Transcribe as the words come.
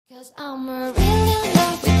'Cause I'm really in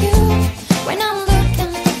love with you. When I'm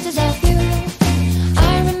looking at pictures of you,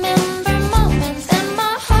 I remember moments and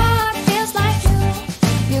my heart feels like you.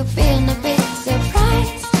 You've been a big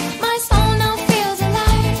surprise. My soul now feels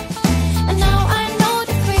alive. And now I know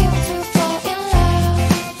the thrill to fall in love.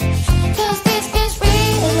 'Cause this is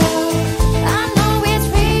real love. I know it's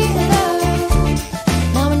real love.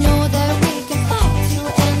 Now I know that we can fly to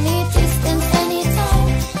any distance, anytime.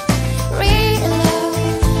 Real love.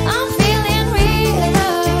 I'm feeling real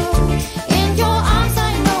love. In your arms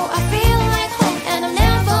I know I feel like home, and I'll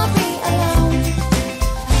never be alone.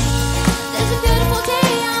 There's a beautiful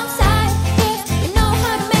day outside. If you know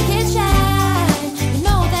how to make it shine, you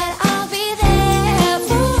know that I'll be there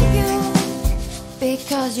for you.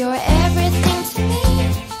 Because you're everything to me.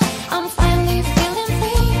 I'm finally feeling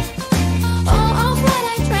free. All of what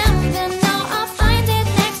I dreamed, and now I find it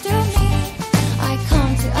next to me. I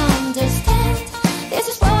come to understand. This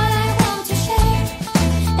is what I want to share.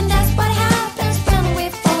 And that's what happens when we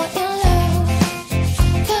fall in love.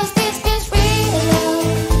 'Cause this is real love.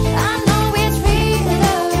 I know it's real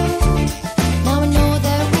love. Now I know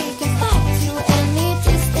that we can fly to any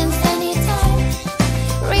distance, anytime.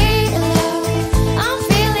 Real love. I'm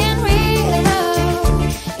feeling real love.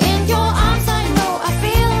 In your arms I know I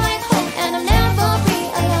feel like home, and I'll never be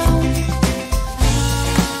alone.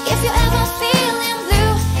 If you're ever feeling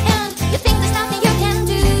blue and you think there's nothing you can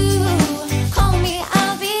do, call me,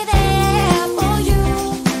 I'll be there for you.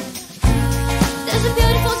 There's a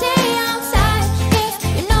beautiful day outside. If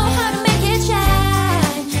you know how to make it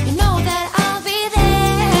shine, you know that I'll be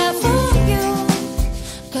there for you.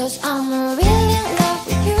 'Cause I'm really in love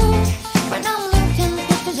with you. When I'm looking at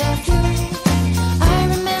pictures of you, I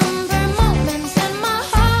remember moments and my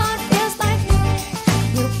heart feels like new.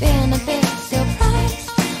 You've been a big surprise.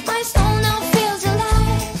 My soul now feels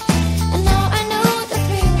alive. And now I know the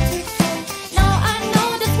thrill to fall. Now I know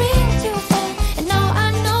the thrill to fall. And now I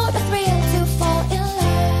know the thrill to fall in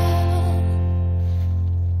love.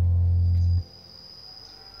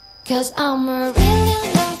 'Cause I'm really in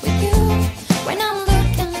love with you. When I'm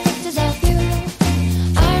looking at pictures of you,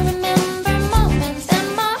 I remember moments and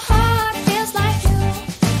my heart feels like you.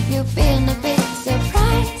 You've been a big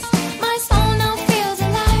surprise. My soul now feels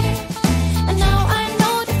alive. And now I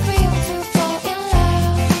know the thrill to fall in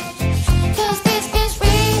love. 'Cause this is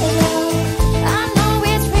real love. I know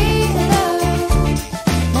it's real love.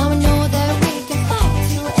 Now I know that we can fly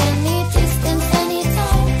to any distance,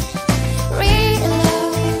 anytime. Real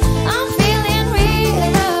love. I'm feeling real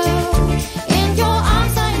love. In your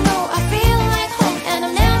arms I know I feel like home, and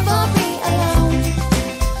I'll never be alone.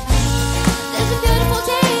 There's a beautiful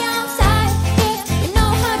day outside. If you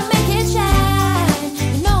know how to make it shine,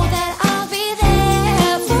 you know that I'll be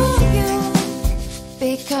there for you.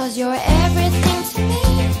 Because you're everything to me.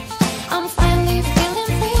 I'm finally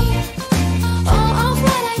feeling free. All of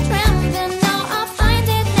what I dreamed, and now I find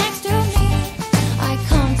it next to me. I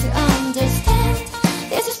come to understand.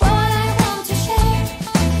 This is what I want to share.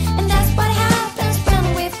 And that's what happens when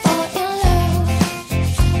we fall in love.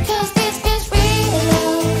 'Cause this is real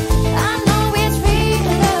love. I know it's real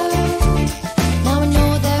love. Now I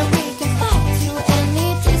know that we can fly to any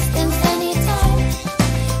distance, anytime.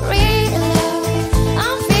 Real love.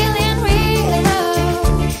 I'm feeling real love.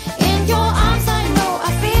 In your arms I know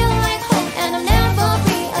I feel like home, and I'll never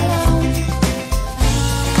be alone.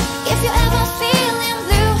 If you're ever feeling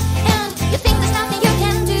blue and you think there's nothing you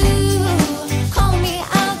can do, call me,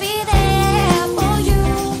 I'll be there for you.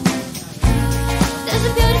 There's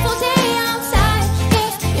a beautiful day outside.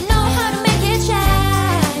 If you know how to make it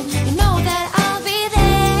shine, you know that I'll be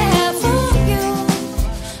there for you.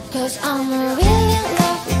 'Cause I'm really in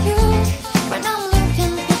love with you. When I'm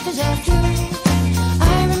looking at pictures of you,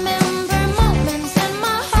 I remember moments and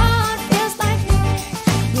my heart feels like new.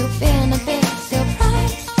 You've been a big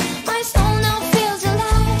surprise. My soul now feels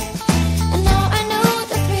alive. And now I know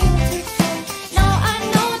the thrill to fall. Now I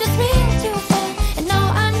know the thrill to fall. And now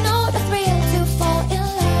I know the thrill to fall in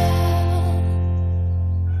love.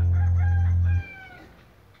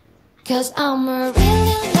 'Cause I'm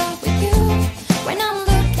really in love with you. When I'm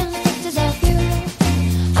looking at pictures of you,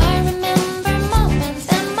 I remember moments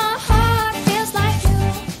and my heart feels like you.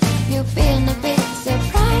 You've been a big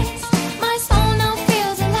surprise. My soul now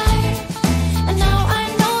feels alive. And now I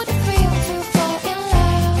know the thrill to fall in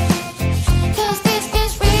love. 'Cause this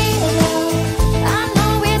is real love. I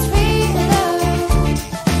know it's real love.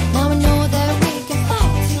 Now I know that we can fly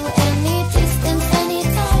to any distance,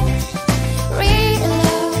 anytime. Real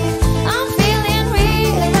love. I'm feeling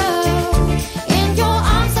real love.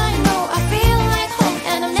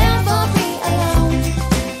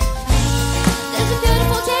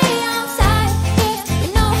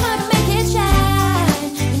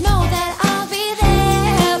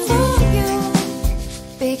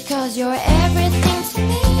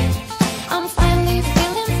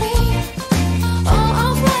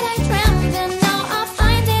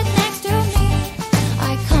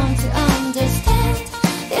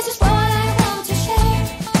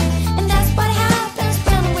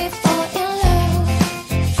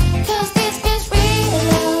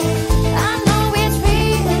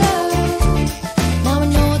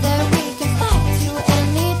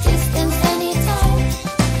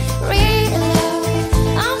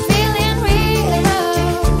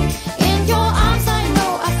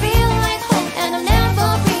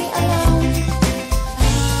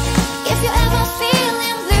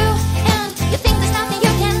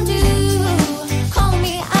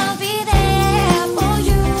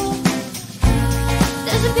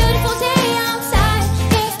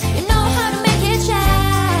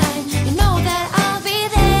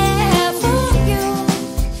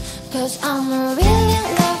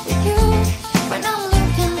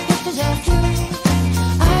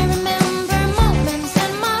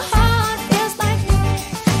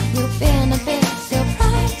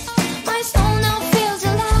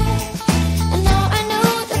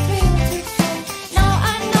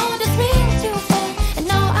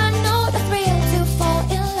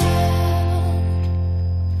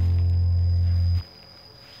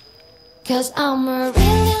 'Cause I'm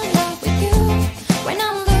really in love with you. When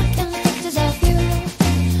I'm